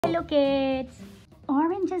Hello kids!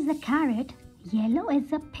 Orange is a carrot, yellow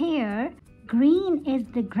is a pear, green is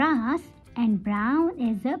the grass, and brown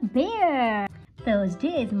is a bear.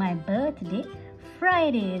 Thursday is my birthday,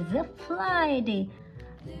 Friday is a fly day.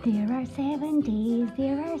 There are 7 days,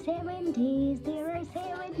 there are 7 days, there are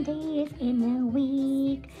 7 days in a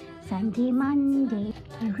week. Sunday, Monday,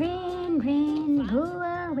 rain, rain, go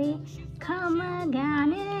away, come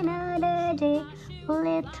again another day.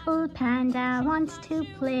 Little panda wants to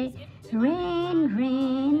play, rain,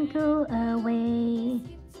 rain, go away.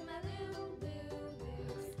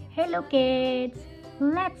 Hello kids,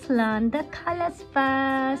 let's learn the colors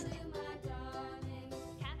first.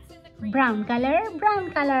 Brown color,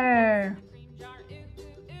 brown color.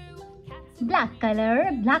 Black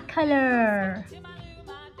color, black color.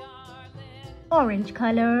 Orange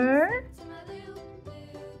color.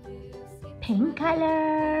 Pink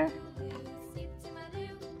color.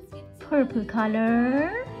 Purple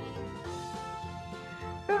color.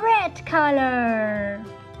 Red color.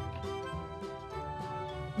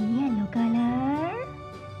 Yellow color.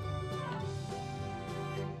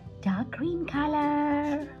 Dark green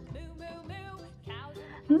color.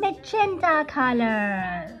 Magenta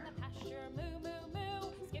color.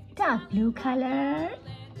 Dark blue color.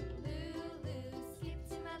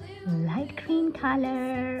 Light green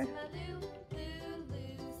color.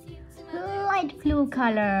 Light blue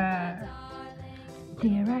color.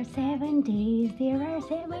 There are 7 days, there are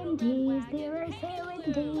 7 days, there are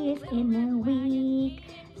 7 days in a week.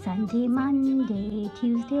 Sunday, Monday,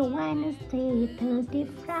 Tuesday, Wednesday, Thursday,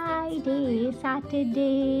 Friday,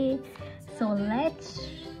 Saturday. So let's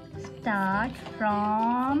start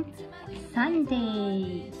from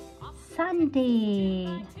Sunday.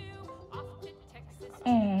 Sunday.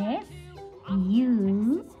 S-U-N-D-A-Y.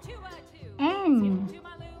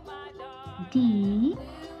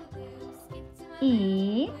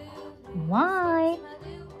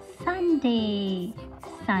 Sunday.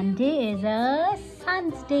 Sunday is a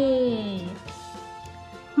sun's day.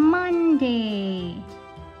 Monday.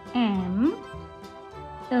 M-O-N-D-A-Y.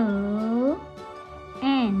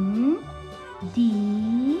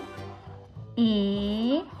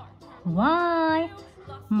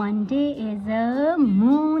 Monday is a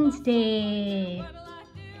moon's day.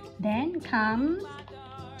 Then comes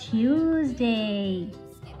Tuesday.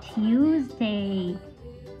 Tuesday.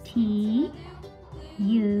 T-U-E-S-D-A-Y.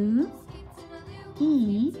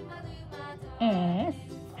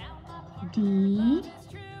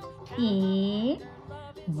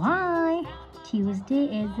 Tuesday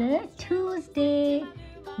is a Tuesday.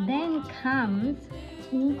 Then comes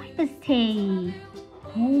Wednesday.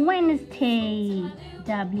 Wednesday.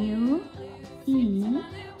 W-E-D-N-E-S-D-A-Y.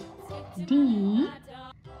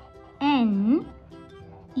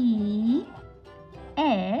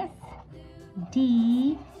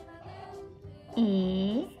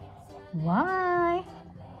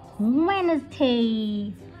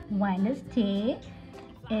 Wednesday. Wednesday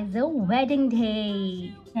is a wedding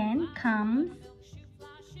day. Then comes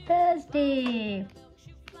Thursday.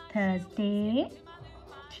 Thursday.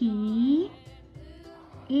 T-H-U-R-S-D-A-Y.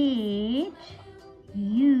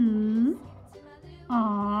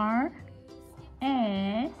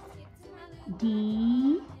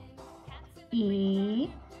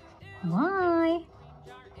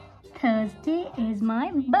 Thursday is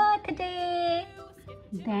my birthday.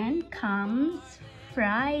 Then comes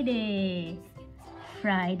Friday.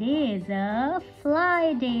 Friday is a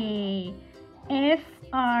fly day.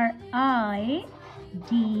 F-R-I-D-A-Y.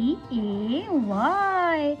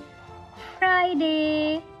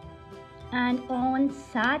 Friday. And on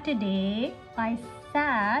Saturday, I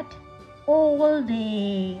sat all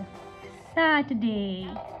day. Saturday.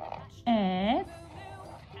 S-A-T-U-R-D-A-Y.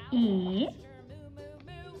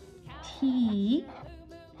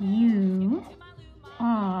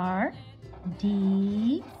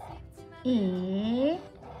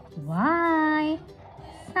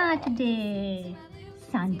 Saturday.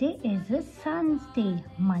 Sunday is a sun's day.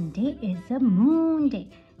 Monday is a moon day.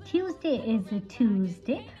 Tuesday is a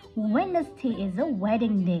Tuesday. Wednesday is a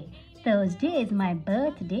wedding day. Thursday is my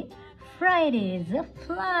birthday. Friday is a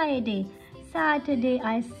fly day. Saturday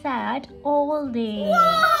I sat all day.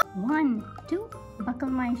 1, 2, buckle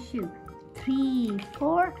my shoe. 3,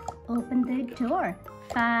 4, open the door.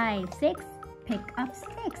 5, 6, pick up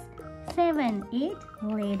sticks. 7, 8,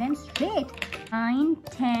 lay them straight. 9,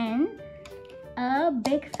 10, a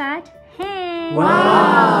big fat hen.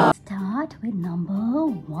 Wow! Start with number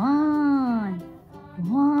 1.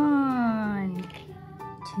 1,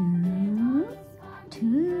 2,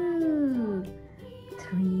 2,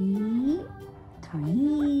 3,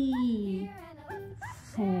 3,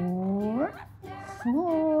 4,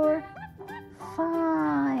 4. 4,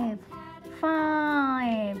 5,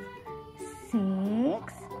 5,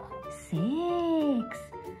 6, 6,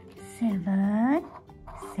 7,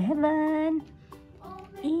 7,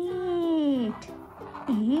 8,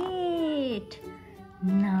 8,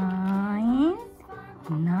 9,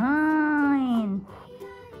 9.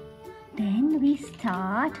 Then we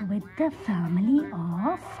start with the family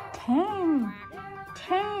of 10.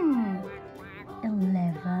 10,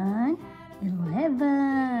 11,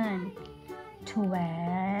 11,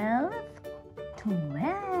 12,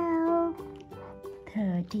 12,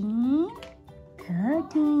 13,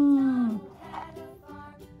 13,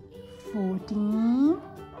 14,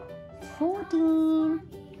 14,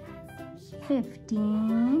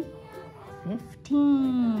 15,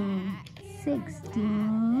 15,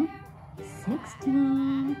 16,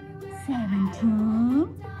 16,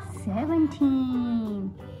 17,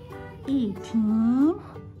 17, 18,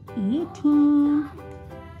 18,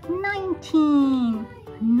 19,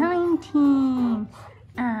 19.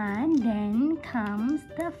 And then comes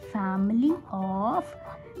the family of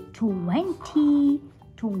 20,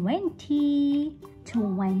 20,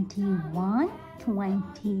 21,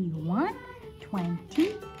 21,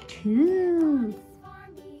 22,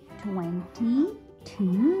 22,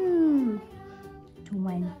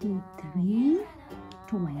 23,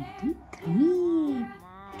 23,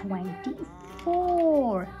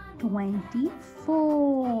 24,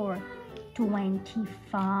 24,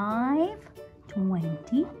 25,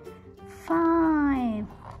 25,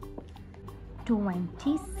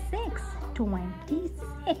 26,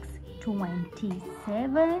 26,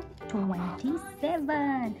 27,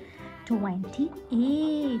 27,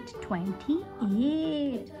 28,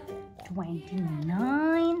 28,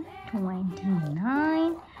 29,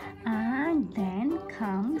 29, and then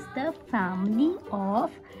comes the family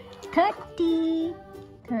of 30,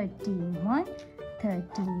 31,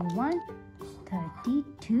 31,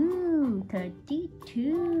 32,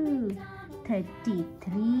 32,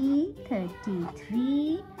 33,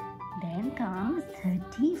 33, then comes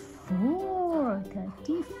 34,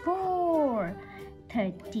 34,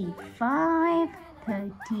 35,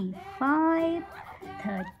 35,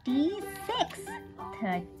 36,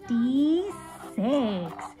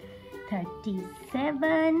 36,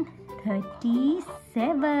 37,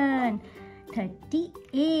 37,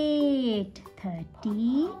 38,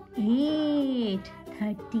 38,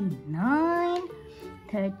 39,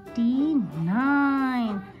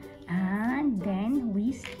 39, and then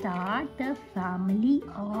we start the family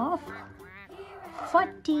of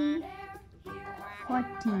 40,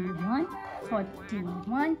 41,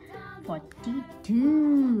 41,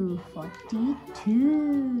 42,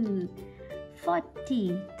 42,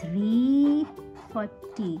 43,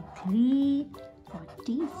 43,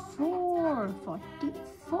 44,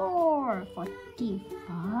 44,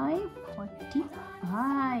 45,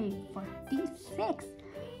 45, 46,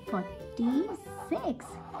 46,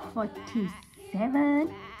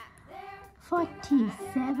 47,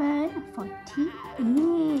 47,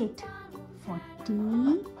 48,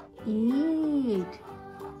 48,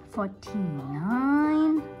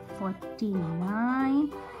 49,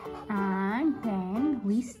 49, and then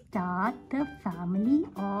we start the family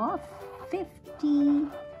of 50,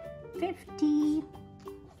 50,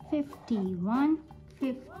 51,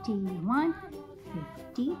 51,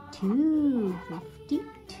 52,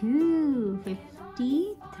 52,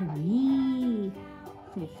 53,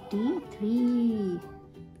 53,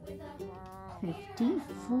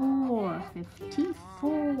 54,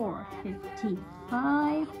 54,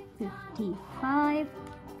 55, 55,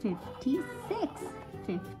 56,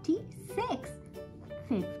 56,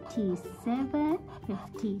 57,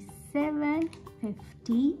 57,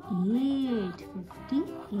 58,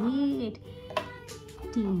 58,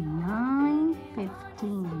 59,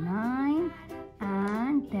 59,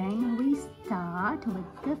 and then we start with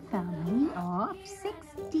the family of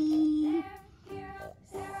 60,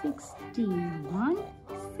 61,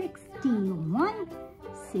 61,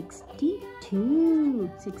 62,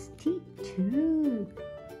 62,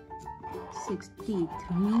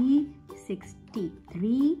 63,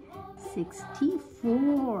 63,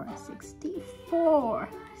 64, 64,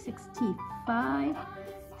 65,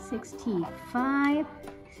 65,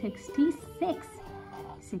 66,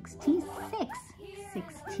 66,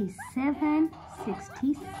 67,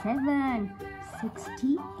 67,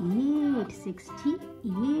 68,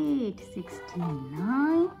 68,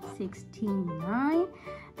 69, 69,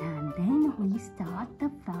 and then we start the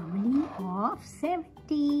family of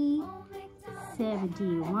 70,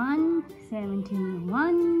 71,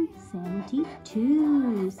 71,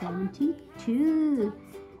 72, 72,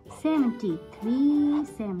 73,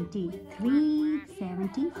 73,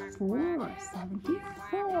 74,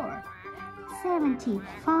 74,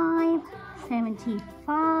 75,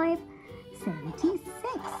 75, 76,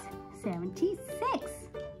 76,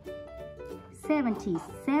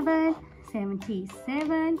 77,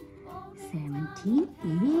 77,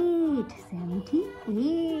 78,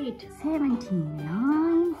 78,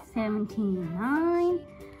 79, 79,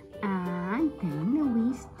 and then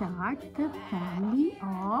we start the family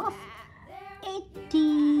of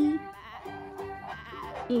 80,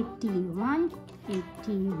 81,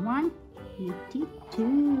 81,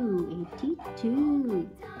 82, 82,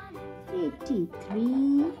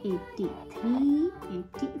 83, 83,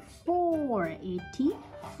 84,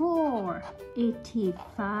 84,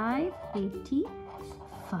 85,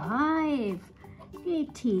 85,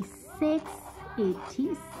 86,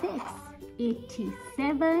 86,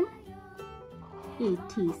 87,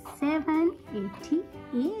 87,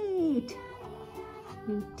 88,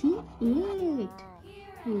 88,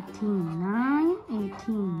 89,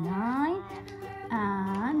 89,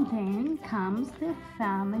 and then comes the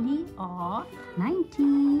family of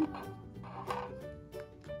 90,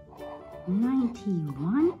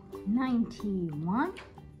 91, 91,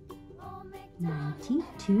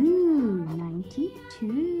 92,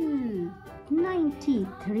 92,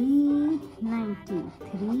 93,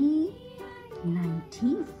 93,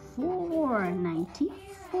 94,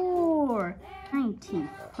 94,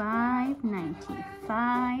 95,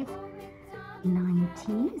 95,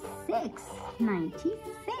 96,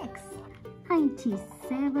 96,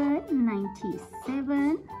 97,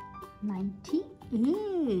 97,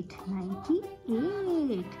 98,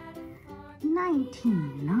 98,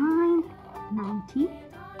 99,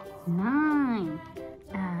 99,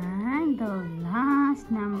 and the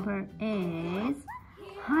last number is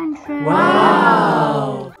 100.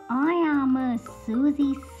 Wow! I am a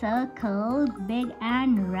Susie circle, big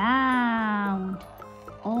and round.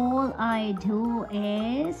 All I do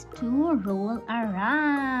is to roll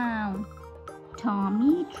around.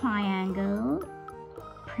 Tommy triangle,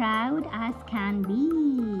 proud as can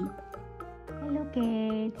be. Hello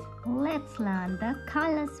kids, let's learn the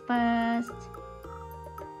colors first.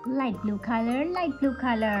 Light blue color, light blue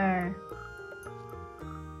color.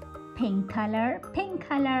 Pink color, pink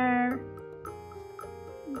color.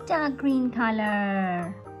 Dark green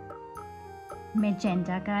color.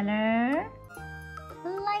 Magenta color.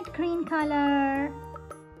 Light green color.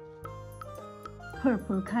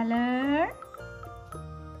 Purple color.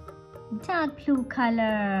 Dark blue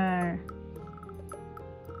color.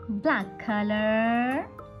 Black color.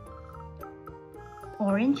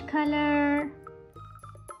 Orange color.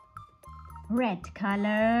 Red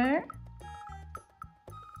color.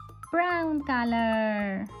 Brown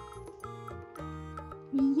color.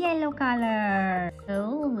 Yellow color.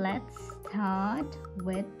 So let's start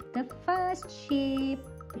with the first shape.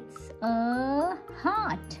 It's a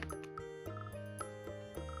heart.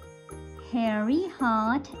 Hairy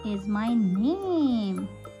Heart is my name.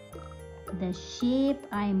 The shape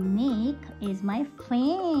I make is my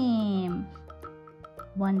flame.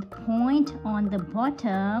 One point on the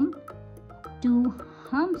bottom, two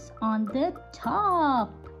humps on the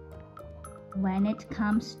top. When it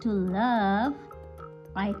comes to love,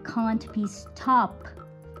 I can't be stopped.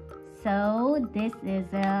 So this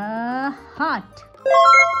is a heart.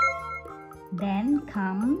 Then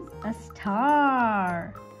comes a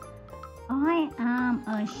star. I am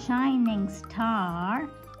a shining star.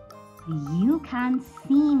 You can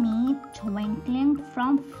see me twinkling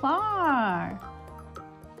from far.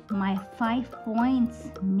 My 5 points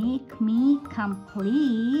make me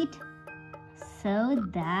complete, so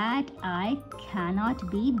that I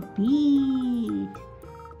cannot be beat.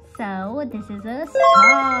 So this is a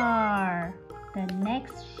star. The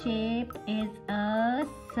next shape is a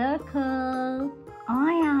circle.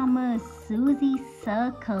 I am a Susie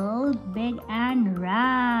circle, big and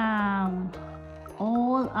round.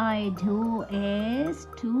 All I do is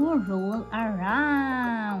to roll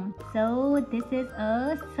around. So this is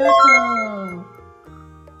a circle.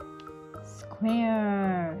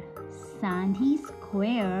 Square. Sandy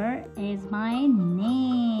Square is my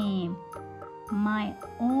name. My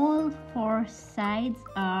all 4 sides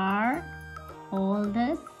are all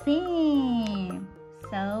the same.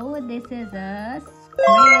 So this is a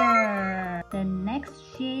square. The next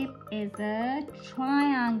shape is a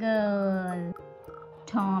triangle.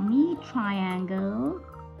 Tommy triangle,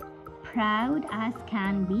 proud as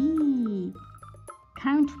can be.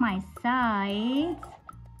 Count my sides.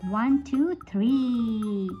 1, 2,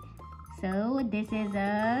 3. So this is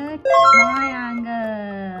a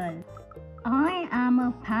triangle. I am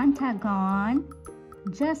a pentagon.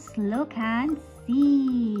 Just look and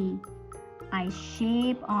see. I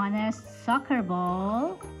shape on a soccer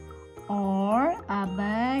ball or a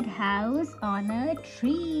bird house on a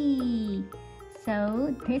tree.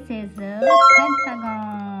 So this is a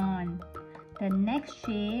pentagon. The next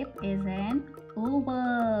shape is an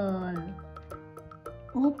oval.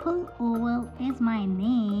 Oval is my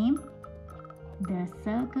name. The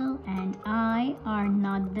circle and I are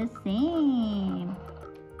not the same.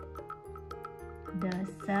 The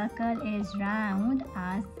circle is round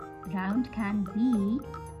as round can be.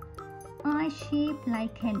 I shape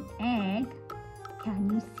like an egg. Can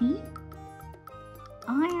you see?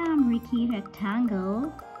 I am Ricky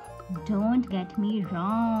Rectangle. Don't get me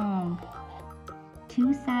wrong.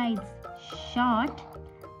 2 sides short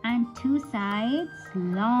and 2 sides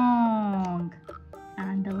long.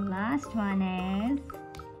 And the last one is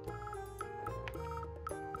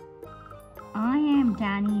I am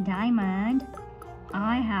Danny Diamond.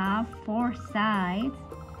 I have 4 sides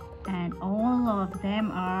and all of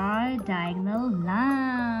them are diagonal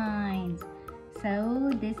lines.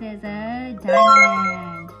 So this is a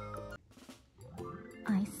diamond.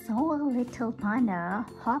 I saw a little panda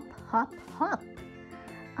hop, hop, hop.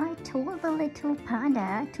 I told the little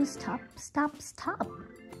panda to stop, stop, stop.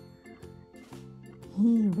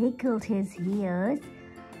 He wiggled his ears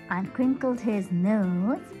and crinkled his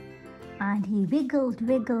nose, and he wiggled,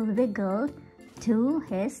 wiggled, wiggled to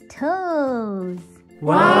his toes.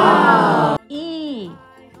 Wow! A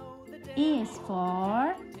is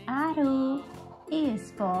for arrow. A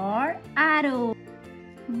is for arrow.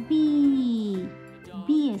 B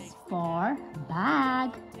is for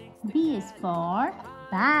bag. B is for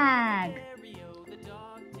bag.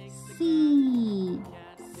 C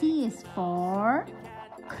is for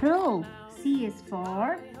crow. C is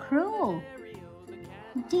for crow.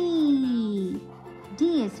 D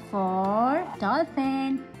is for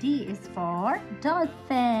dolphin. D is for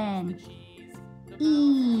dolphin.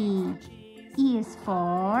 E is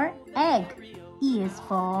for egg. E is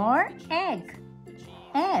for egg.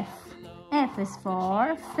 F is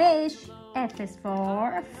for fish. F is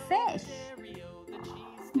for fish.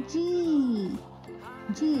 G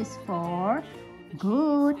is for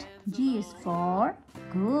goat. G is for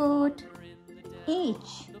goat.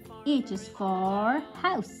 H is for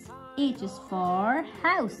house. H is for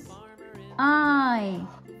house.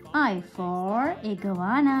 I for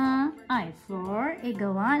iguana. I for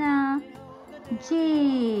iguana.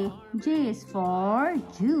 J is for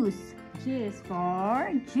juice. J is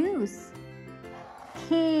for juice.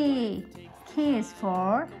 K is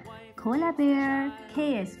for koala bear.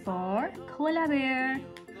 K is for koala bear.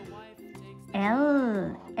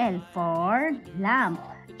 L for lamp.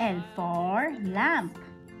 L for lamp.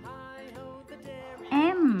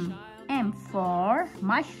 M for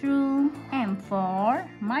mushroom. M for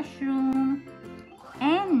mushroom.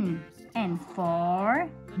 N for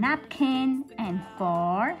napkin. N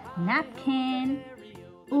for napkin.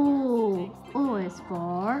 O is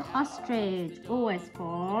for ostrich. O is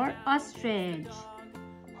for ostrich.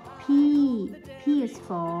 P is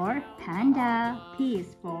for panda. P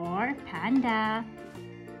is for panda.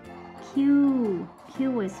 Q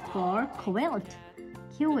is for quilt.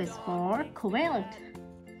 Q is for quilt.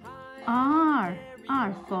 R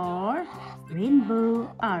for rainbow.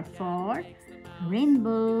 R for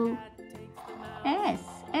rainbow. S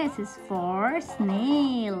is for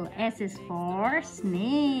snail. S is for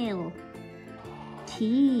snail.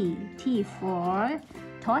 T for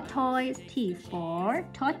tortoise. T for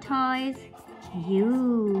tortoise.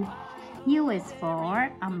 U is for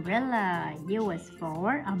umbrella. U is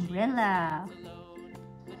for umbrella.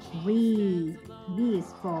 V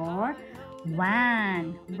is for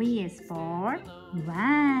van. V is for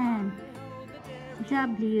van.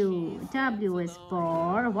 W is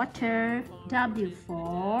for water. W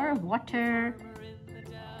for water.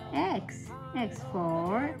 X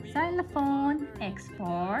for xylophone. X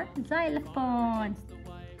for xylophone.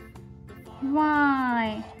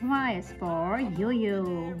 Y is for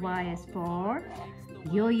yo-yo. Y is for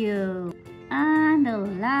yo-yo. And the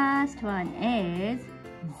last one is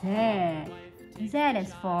Z. Z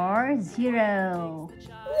is for zero.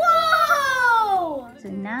 Wow! So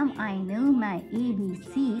now I know my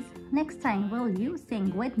ABCs. Next time will you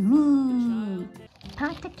sing with me?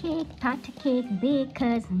 Pat a cake,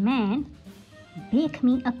 baker's man. Bake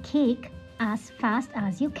me a cake as fast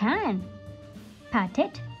as you can. Pat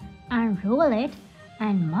it and roll it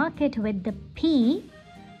and mark it with the P.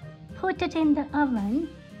 Put it in the oven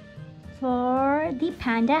for the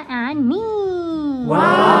panda and me.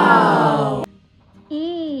 Wow!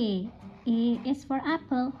 A is for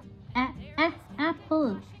apple.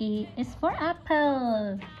 apple. A is for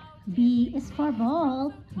apple. B is for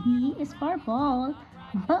ball. B is for ball.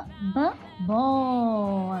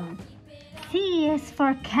 Ball. C is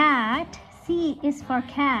for cat. C is for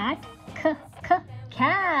cat.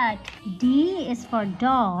 Cat. D is for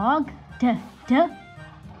dog.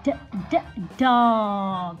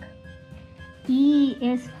 Dog. E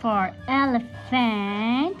is for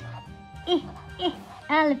elephant.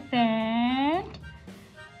 Elephant.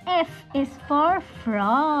 F is for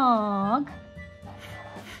frog.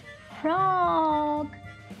 Frog.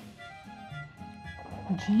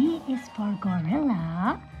 G is for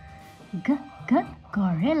gorilla.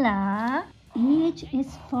 Gorilla. H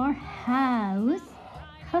is for house.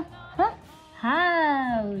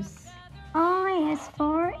 House. I is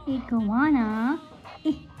for iguana.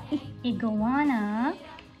 Iguana.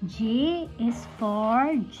 J is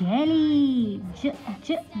for jelly.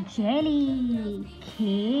 Jelly.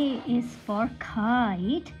 K is for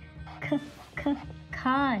kite.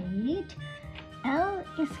 Kite. L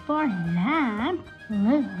is for lamp.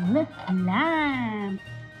 Lamp.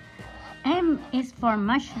 M is for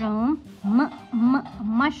mushroom.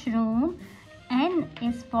 Mushroom. N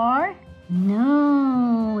is for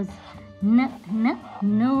nose.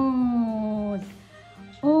 Nose.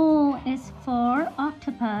 O is for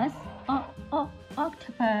octopus.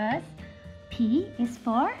 Octopus. P is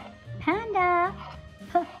for panda.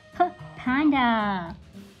 Panda.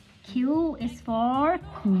 Q is for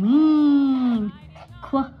queen.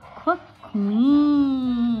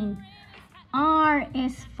 Queen. R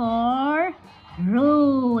is for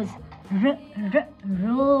rose.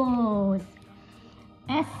 Rose.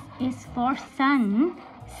 S is for sun.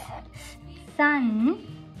 Sun.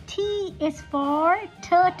 T is for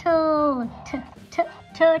turtle.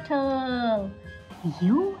 Turtle.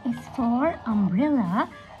 U is for umbrella.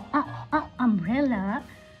 Umbrella.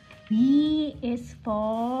 V is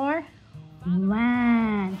for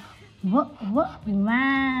van.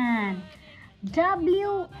 Van.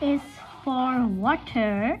 W is for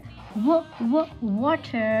water.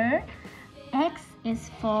 Water. X is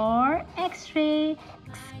for X-ray.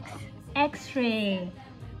 X-ray.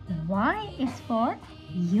 Y is for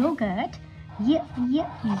yogurt.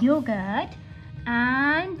 Yogurt.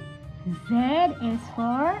 And Z is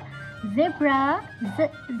for zebra.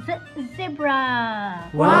 Zebra.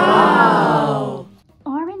 Wow!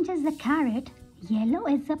 Orange is the carrot. Yellow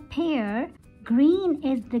is the pear. Green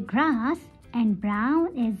is the grass. And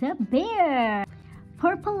brown is a bear.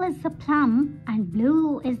 Purple is the plum. And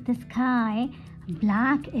blue is the sky.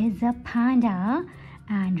 Black is a panda.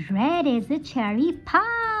 And red is a cherry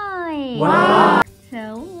pie. Wow!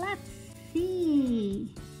 So let's see.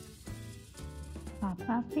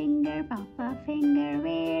 Papa finger,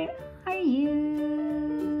 where are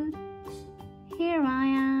you? Here I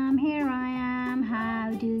am,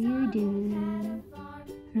 how do you do?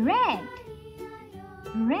 Red.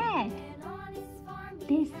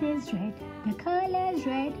 This is red, the color's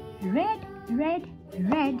red. Red.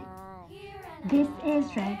 This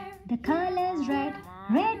is red, the color's red.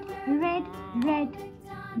 Red.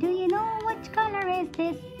 Do you know which color is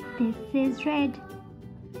this? This is red.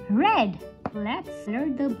 Red. Let's color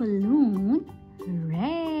the balloon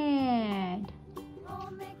red.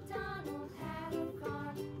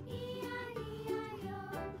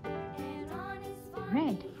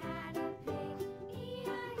 Red.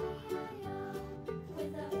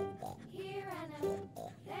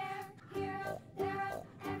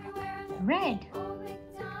 Red.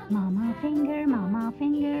 Mama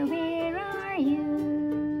finger, where are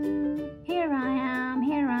you? Here I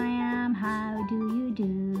am, how do you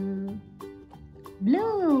do?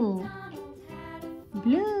 Blue.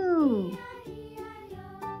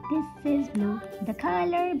 This is blue, the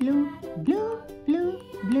color blue. Blue.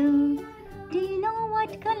 Do you know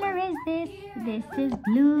what color is this? This is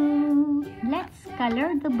blue. Let's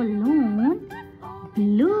color the balloon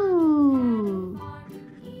blue.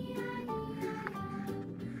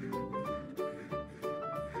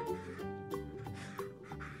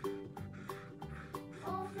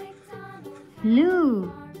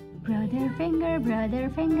 Blue. Brother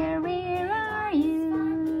finger, where are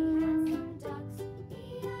you?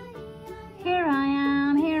 Here I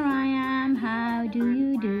am, how do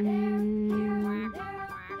you do?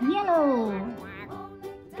 Yellow.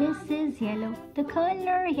 This is yellow, the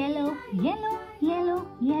color yellow.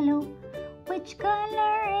 Which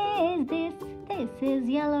color is this? This is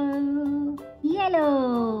yellow.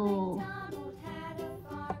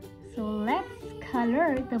 So let's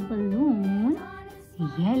color the balloon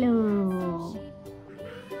yellow.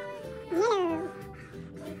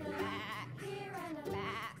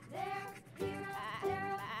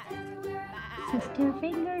 So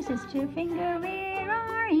sister finger, where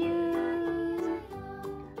are you?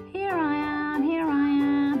 Here I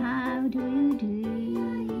am, how do you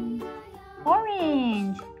do?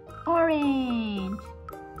 Orange, orange.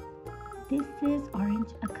 This is orange,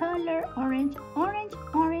 a color, orange, orange,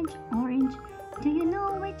 orange, orange. Do you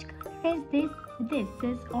know which color is this? This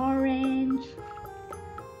is orange,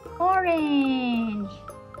 orange.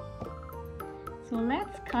 So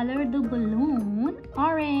let's color the balloon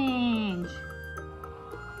orange.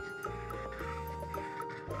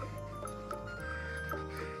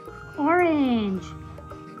 Orange.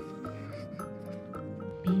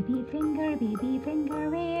 Baby finger,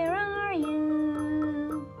 where are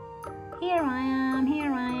you? Here I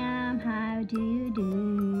am, how do you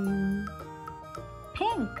do?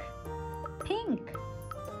 Pink, pink.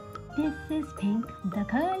 This is pink, the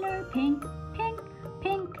color pink, pink,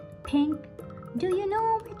 pink, pink. Do you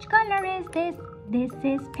know which color is this? This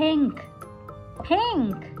is pink,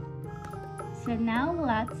 pink. So now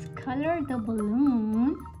let's color the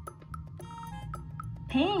balloon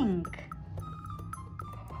pink.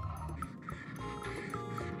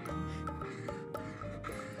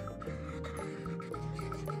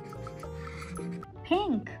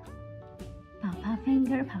 Pink.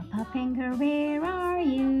 Papa finger, where are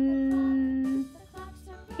you?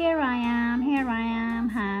 Here I am,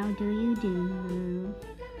 how do you do?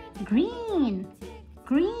 Green,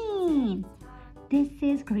 green. This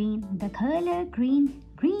is green, the color green,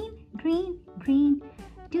 green, green, green.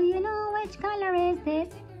 Do you know which color is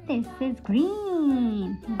this? This is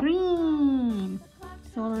green, green.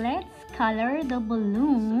 So let's color the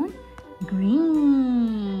balloon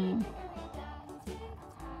green.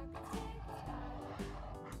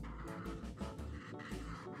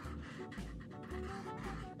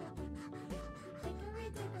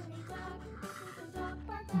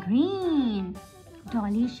 Green.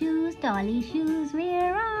 Dolly shoes,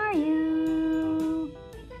 where are you?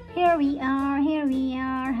 Here we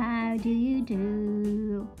are, how do you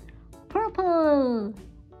do? Purple,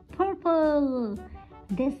 purple.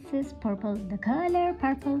 This is purple, the color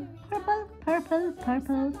purple, purple, purple,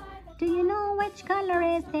 purple. Do you know which color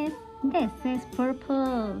is this? This is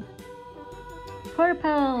purple,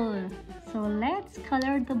 purple. So let's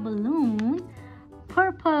color the balloon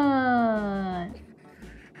purple.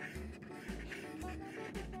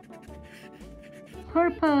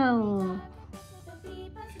 Purple.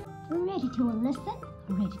 Ready to listen,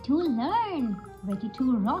 ready to learn, ready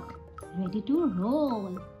to rock, ready to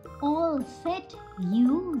roll. All set,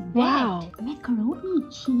 you bet. Wow. Macaroni,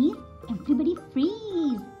 cheese, everybody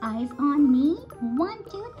freeze. Eyes on me, 1,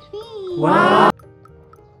 2, 3. Wow.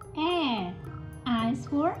 Air, eyes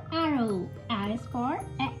for arrow, eyes for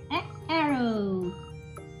arrow.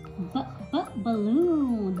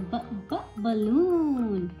 Balloon,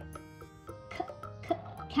 balloon.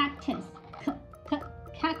 Cactus,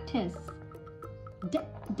 cactus.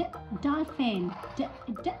 Dolphin,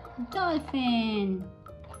 dolphin.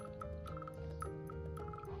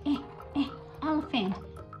 Elephant,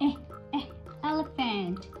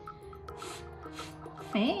 elephant.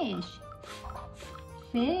 Fish,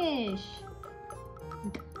 fish.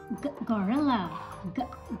 Gorilla,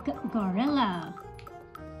 gorilla.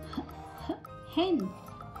 Hen,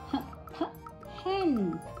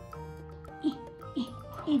 hen.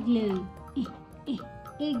 Igloo,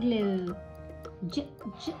 igloo.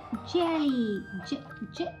 Jelly,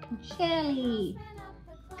 jelly.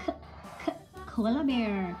 Koala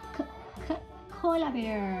bear, koala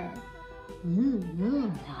bear.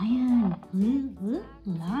 Lion,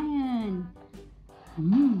 lion.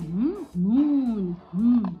 Moon,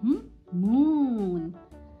 moon.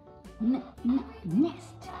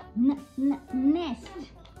 Nest, nest.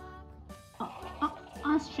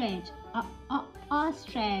 Ostrich,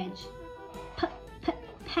 ostrich.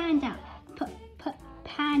 Panda,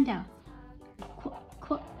 panda.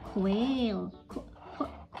 Quail,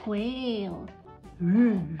 quail.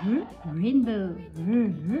 Rainbow,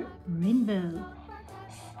 rainbow.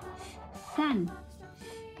 Sun,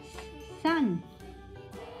 sun.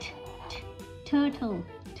 Turtle,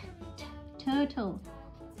 turtle.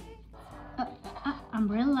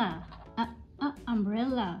 Umbrella,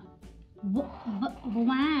 umbrella.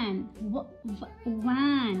 Van,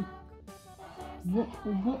 van.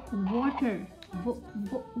 Water,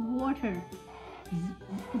 water.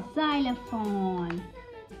 Xylophone.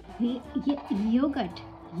 Yogurt,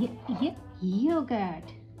 yogurt.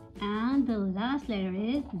 And the last letter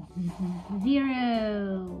is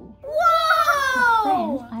 0.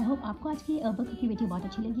 Friends I hope आपको आज की book की video बहुत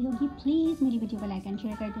अच्छी लगी होगी. Please मेरी video को लाइक एंड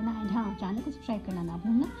शेयर कर देना एंड हाँ चैनल को सब्सक्राइब करना ना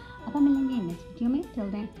भूलना. अब हम मिलेंगे नेक्स्ट वीडियो में.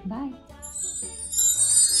 Till then bye.